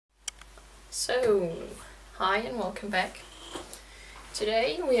So, hi and welcome back.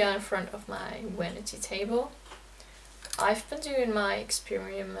 Today we are in front of my vanity table. I've been doing my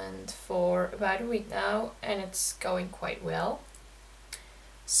experiment for about a week now and it's going quite well.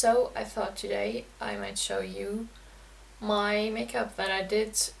 So I thought today I might show you my makeup that I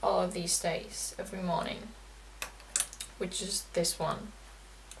did all of these days, every morning, which is this one.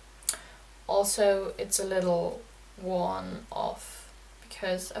 Also, it's a little worn off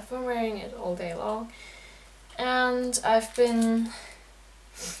because I've been wearing it all day long and I've been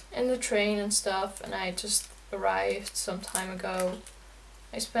in the train and stuff, and I just arrived some time ago.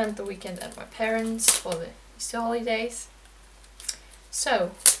 I spent the weekend at my parents for the Easter holidays.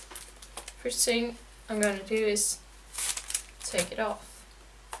 So, first thing I'm gonna do is take it off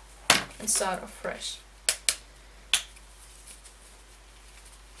and start off fresh.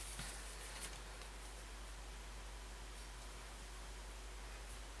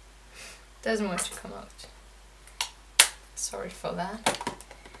 Doesn't want to come out. Sorry for that.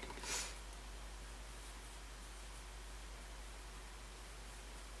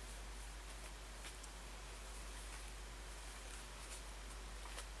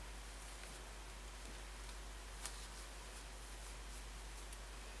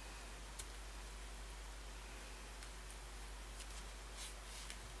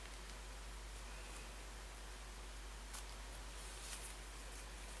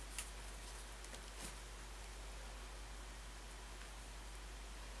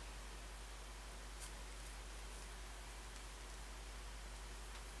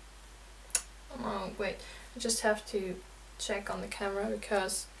 Oh wait, I just have to check on the camera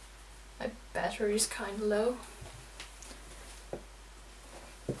because my battery is kind of low.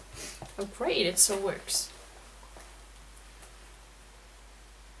 Oh great, it still works.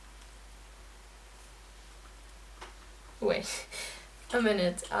 Wait a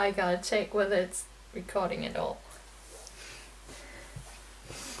minute, I gotta check whether it's recording at all.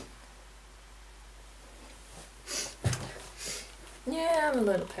 Yeah, I'm a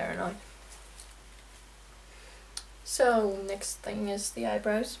little paranoid. So, next thing is the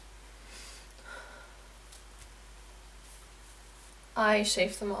eyebrows. I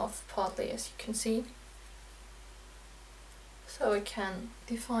shaved them off partly, as you can see, so I can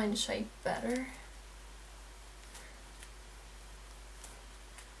define the shape better.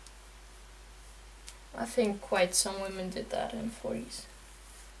 I think quite some women did that in the 40s.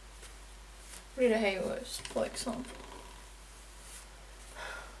 Rita Hayworth, for example.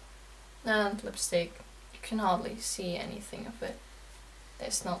 And lipstick, you can hardly see anything of it.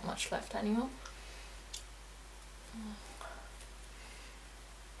 There's not much left anymore.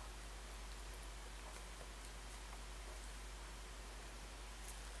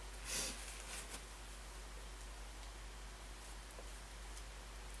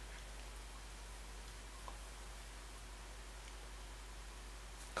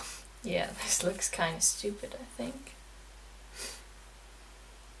 Yeah, this looks kind of stupid, I think.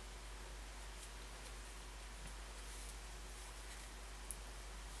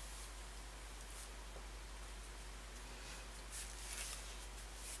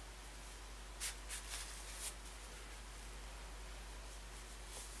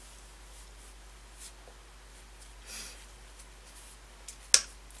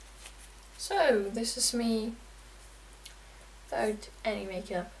 So, this is me without any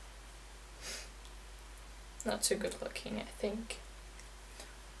makeup. Not so good looking, I think.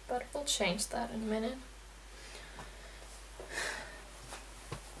 But we'll change that in a minute.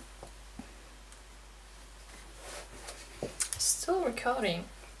 Still recording.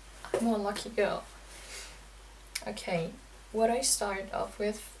 I'm a lucky girl. Okay, what I start off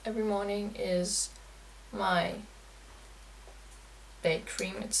with every morning is my day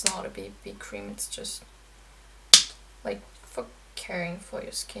cream. It's not a BB cream, it's just like for caring for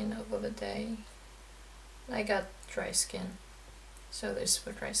your skin over the day. I got dry skin, so this is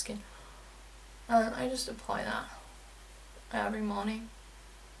for dry skin. And I just apply that every morning.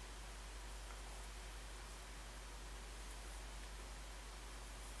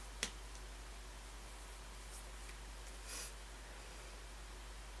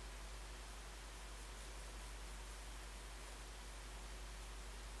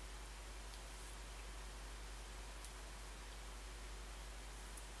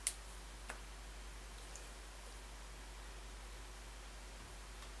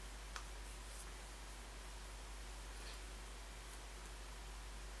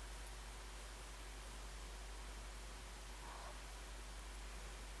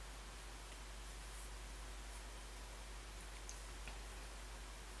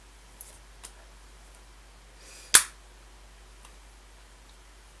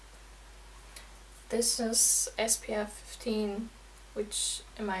 this is SPF 15, which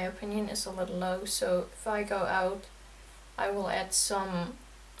in my opinion is a little low, so if I go out I will add some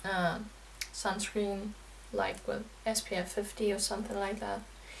sunscreen like with SPF 50 or something like that.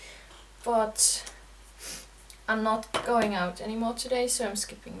 But I'm not going out anymore today, so I'm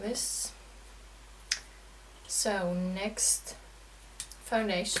skipping this. So next,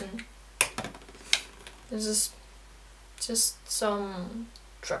 foundation. This is just some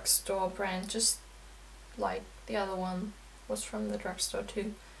drugstore brand, just like the other one was from the drugstore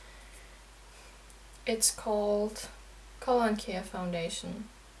too. It's called Color & Care Foundation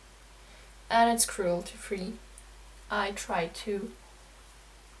and it's cruelty free. I try to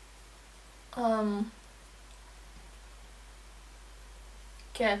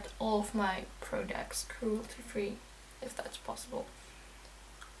get all of my products cruelty free if that's possible.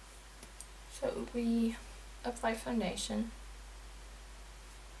 So we apply foundation.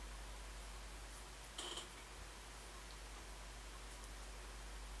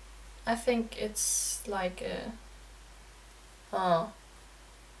 I think it's like a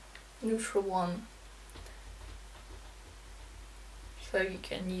neutral one, so you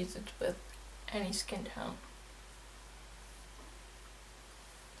can use it with any skin tone.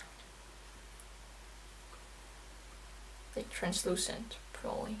 Like translucent,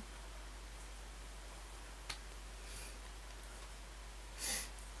 probably.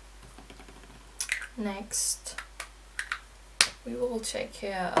 Next, we will take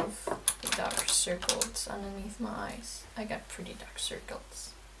care of the dark circles underneath my eyes. I got pretty dark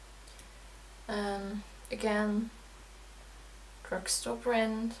circles. Again, drugstore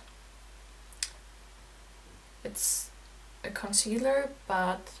brand. It's a concealer,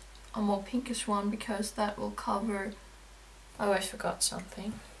 but a more pinkish one because that will cover. Oh, I forgot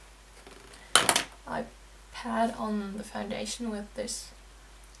something. I pat on the foundation with this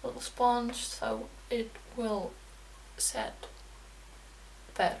little sponge so it will set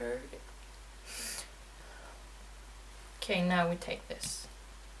better. Okay, now we take this.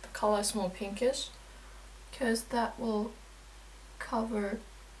 The color is more pinkish because that will cover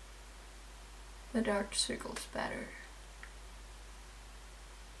the dark circles better.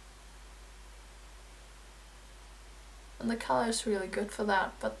 And the color is really good for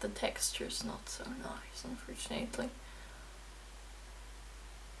that, but the texture is not so nice, unfortunately.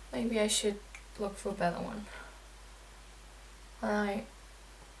 Maybe I should look for a better one. I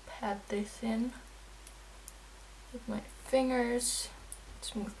pat this in with my fingers,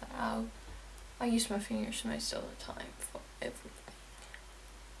 smooth that out. I use my fingers most of the time for everything.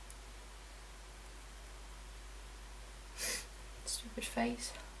 Stupid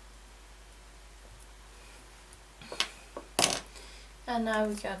face. And now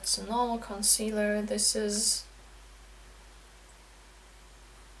we got some normal concealer. This is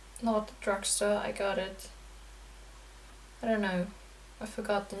not the drugstore, I got it. I don't know, I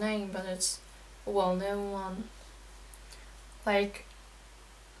forgot the name, but it's a well-known one. Like,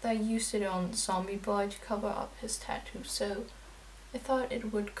 they used it on Zombie Boy to cover up his tattoo, so I thought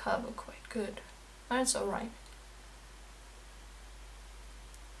it would cover quite good. And it's alright.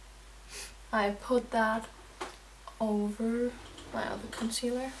 I put that over my other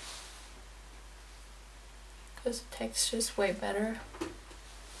concealer because the texture is way better.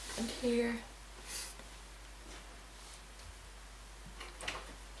 And here,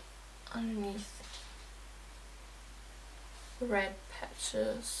 underneath the red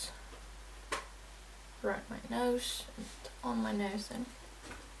patches, around my nose and on my nose, and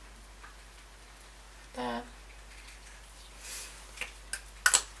that.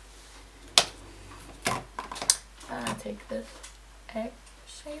 And I take this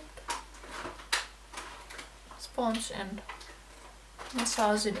egg-shaped sponge and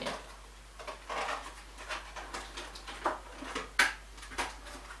massage it in.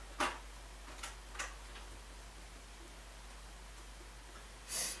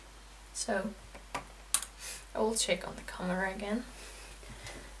 So I will check on the camera again.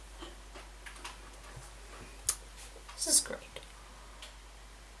 This is great.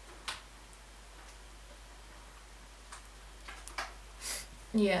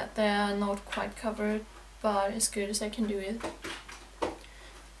 Yeah, they are not quite covered, but as good as I can do it.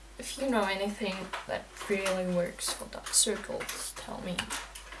 If you know anything that really works for dark circles, tell me,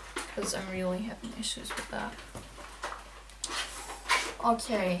 because I'm really having issues with that.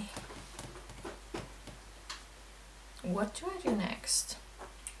 Okay. What do I do next?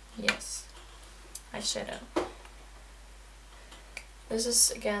 Yes, eyeshadow. This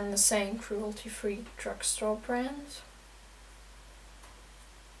is again the same cruelty-free drugstore brand.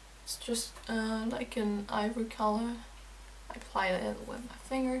 It's just like an ivory color. I apply it with my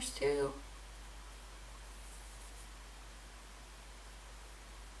fingers too.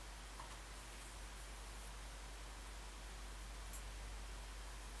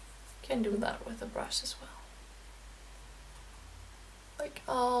 can do that with a brush as well. Like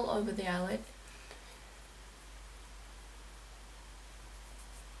all over the eyelid.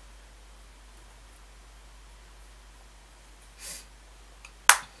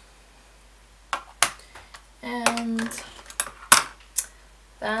 And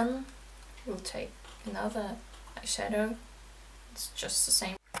then we'll take another eyeshadow. It's just the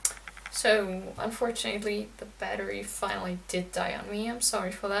same. So unfortunately the battery finally did die on me. I'm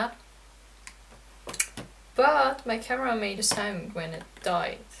sorry for that. But my camera made a sound when it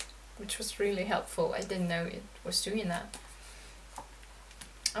died, which was really helpful. I didn't know it was doing that.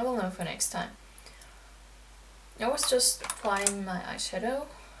 I will know for next time. I was just applying my eyeshadow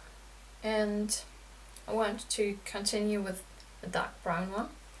and I want to continue with a dark brown one.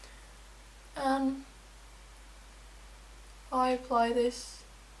 And I apply this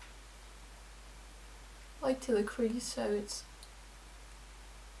like to the crease, so it's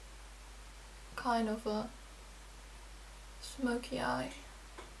kind of a smoky eye.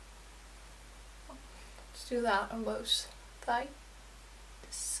 Let's do that on both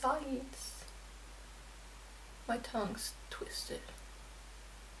sides. My tongue's twisted.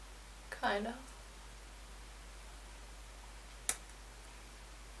 Kind of.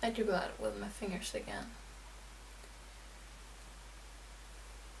 I do that with my fingers again.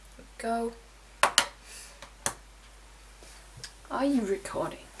 Here we go. Are you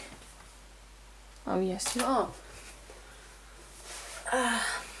recording? Oh yes you are.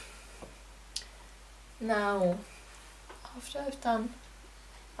 Now, after I've done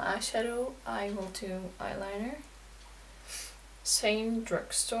my eyeshadow, I will do eyeliner. Same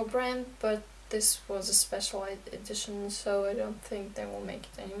drugstore brand, but this was a special edition, so I don't think they will make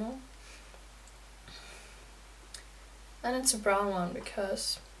it anymore. And it's a brown one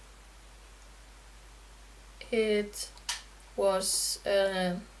because it was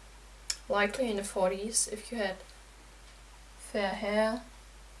likely in the 40s if you had fair hair,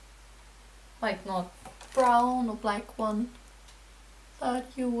 like not brown or black one, that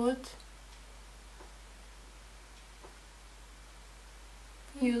you would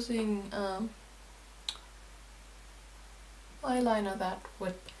using eyeliner that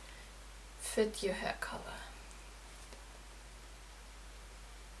would fit your hair color.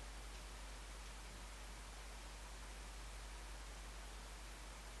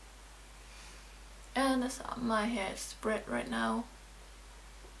 And as my hair is spread right now,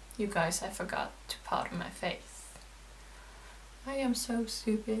 you guys, I forgot to powder my face. I am so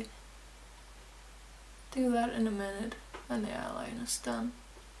stupid. Do that in a minute and the eyeliner's done.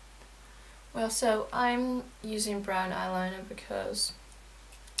 Well, so I'm using brown eyeliner because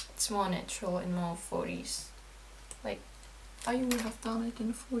it's more natural and more 40s. Like, I would have done it in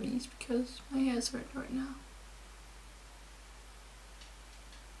the 40s because my hair is red right now.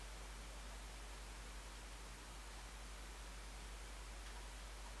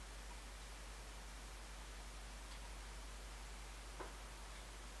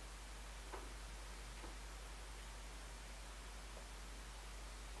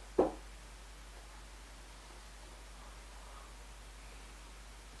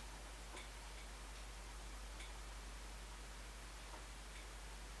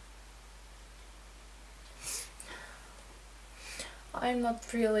 I'm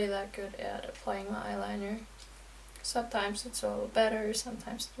not really that good at applying my eyeliner. Sometimes it's a little better,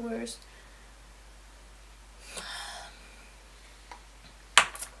 sometimes it's worse.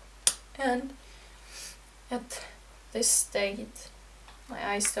 And at this state, my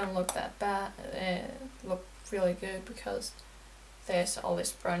eyes don't look that bad, look really good because there's all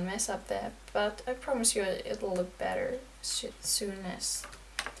this brown mess up there, but I promise you it'll look better as soon as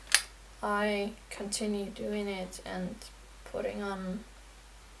I continue doing it and putting on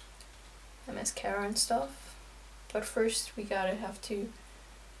the mascara and stuff. But first we gotta have to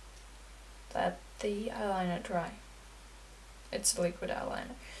let the eyeliner dry. It's a liquid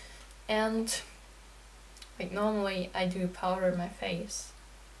eyeliner. And like normally I do powder my face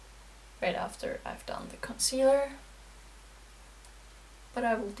right after I've done the concealer, but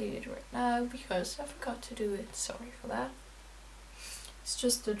I will do it right now because I forgot to do it. Sorry for that. It's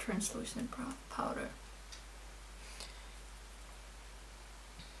just a translucent powder.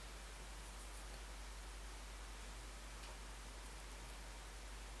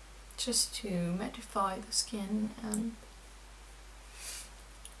 Just to mattify the skin and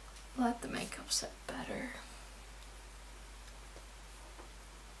let the makeup set better.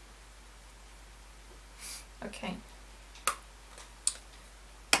 Okay.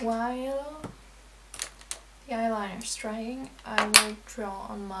 While the eyeliner is drying, I will draw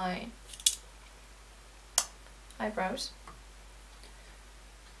on my eyebrows.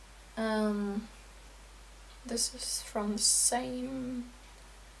 This is from the same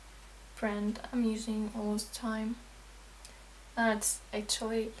brand I'm using all the time. And it's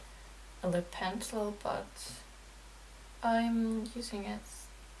actually a lip pencil, but I'm using it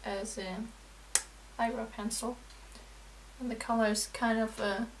as an eyebrow pencil. And the color is kind of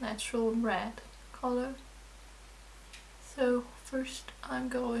a natural red color. So first I'm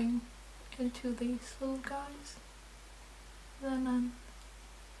going into these little guys, then I'm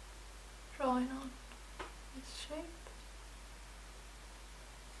drawing on this shape.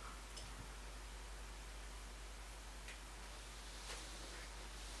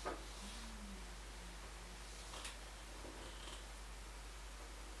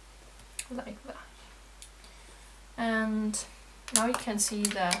 Like that. And now you can see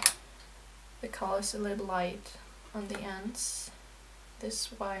that the color is a little light on the ends. This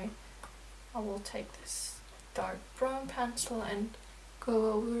is why I will take this dark brown pencil and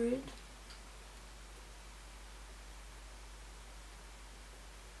go over it.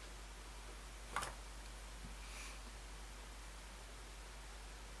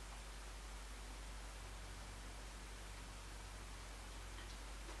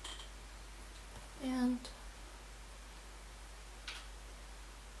 And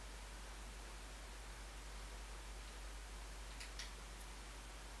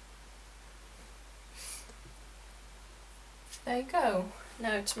there you go.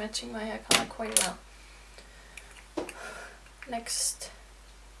 Now it's matching my hair color quite well. Next,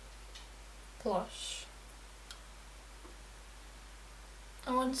 blush.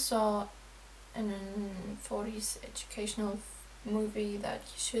 I once saw in a 40s educational movie that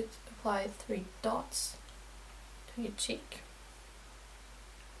you should apply 3 dots to your cheek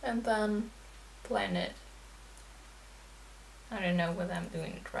and then blend it. I don't know whether I'm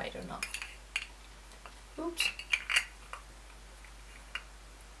doing it right or not. Oops.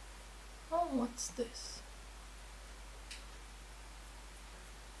 Oh, what's this?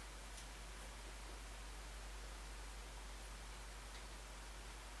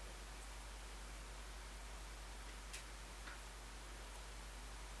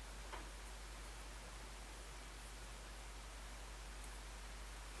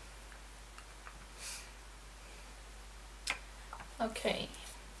 Okay,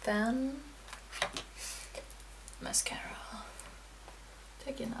 then mascara.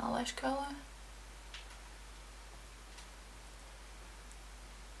 Take an eyelash color.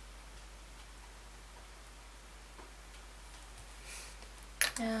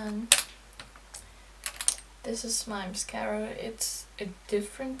 And this is my mascara. It's a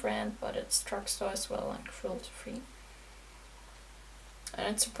different brand, but it's drugstore as well and cruelty free.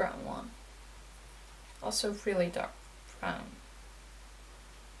 And it's a brown one. Also really dark brown.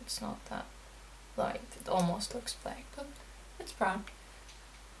 It's not that light, it almost looks black, but it's brown.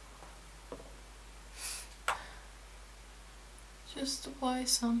 Just apply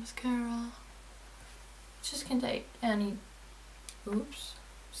some mascara. Just can take any, oops,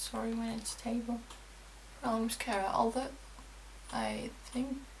 sorry when it's table. Brown mascara, although I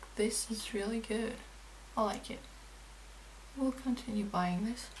think this is really good. I like it. We'll continue buying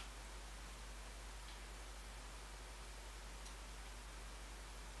this.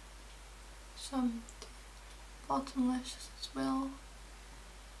 Some bottom lashes as well.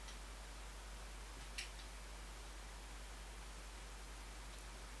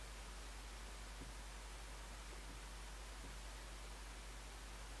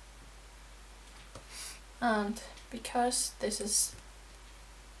 And because this is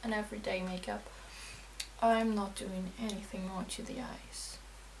an everyday makeup, I'm not doing anything more to the eyes.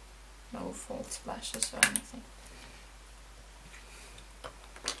 No false lashes or anything.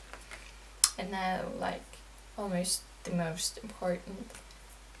 And now, like, almost the most important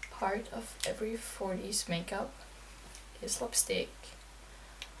part of every 40s makeup is lipstick.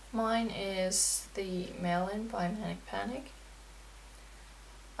 Mine is the Melon by Manic Panic.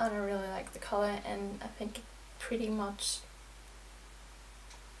 And I really like the color, and I think it pretty much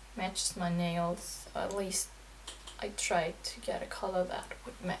matches my nails, or at least I tried to get a color that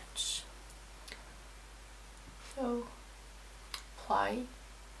would match. So, apply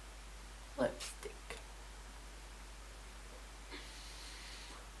lipstick.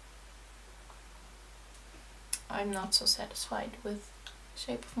 I'm not so satisfied with the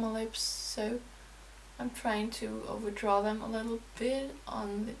shape of my lips, so I'm trying to overdraw them a little bit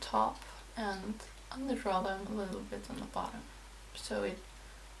on the top and underdraw them a little bit on the bottom, so it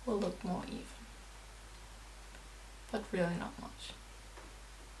will look more even, but really not much.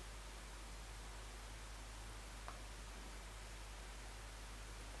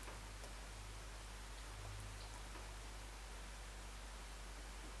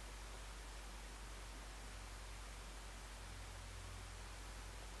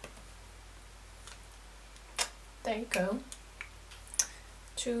 there you go.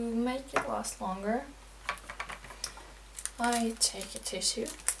 To make it last longer, I take a tissue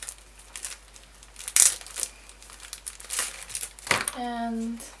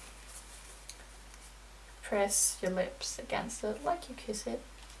and press your lips against it like you kiss it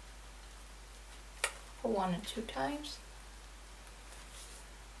for 1 or 2 times.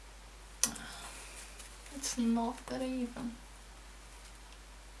 It's not that even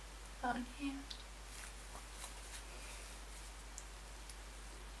down here.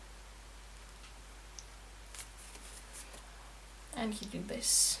 And you do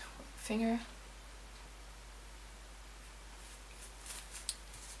this with your finger.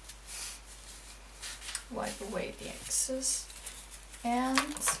 Wipe away the excess. And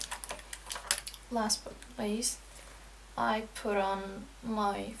last but not least, I put on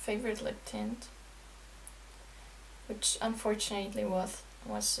my favorite lip tint, which unfortunately was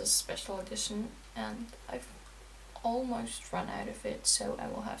a special edition, and I've almost run out of it, so I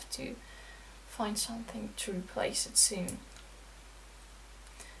will have to find something to replace it soon.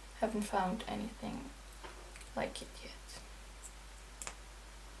 Haven't found anything like it yet.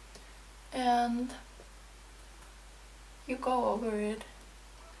 And you go over it.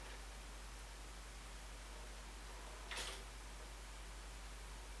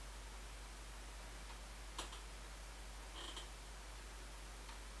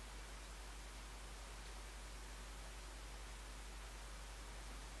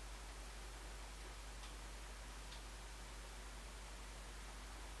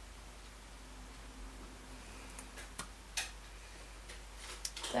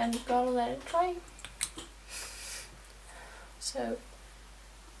 Then you gotta let it dry. So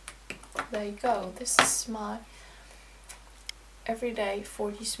there you go. This is my everyday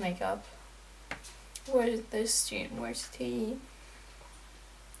 40s makeup. Where's this student? Where's tea?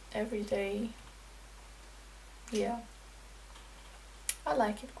 Everyday. Yeah. I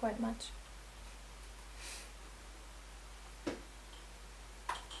like it quite much.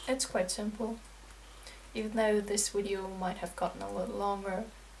 It's quite simple. Even though this video might have gotten a little longer,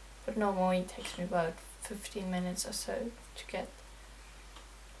 but normally it takes me about 15 minutes or so to get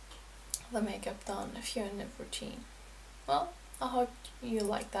the makeup done if you're in the routine. Well, I hope you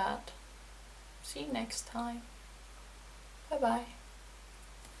like that. See you next time. Bye bye.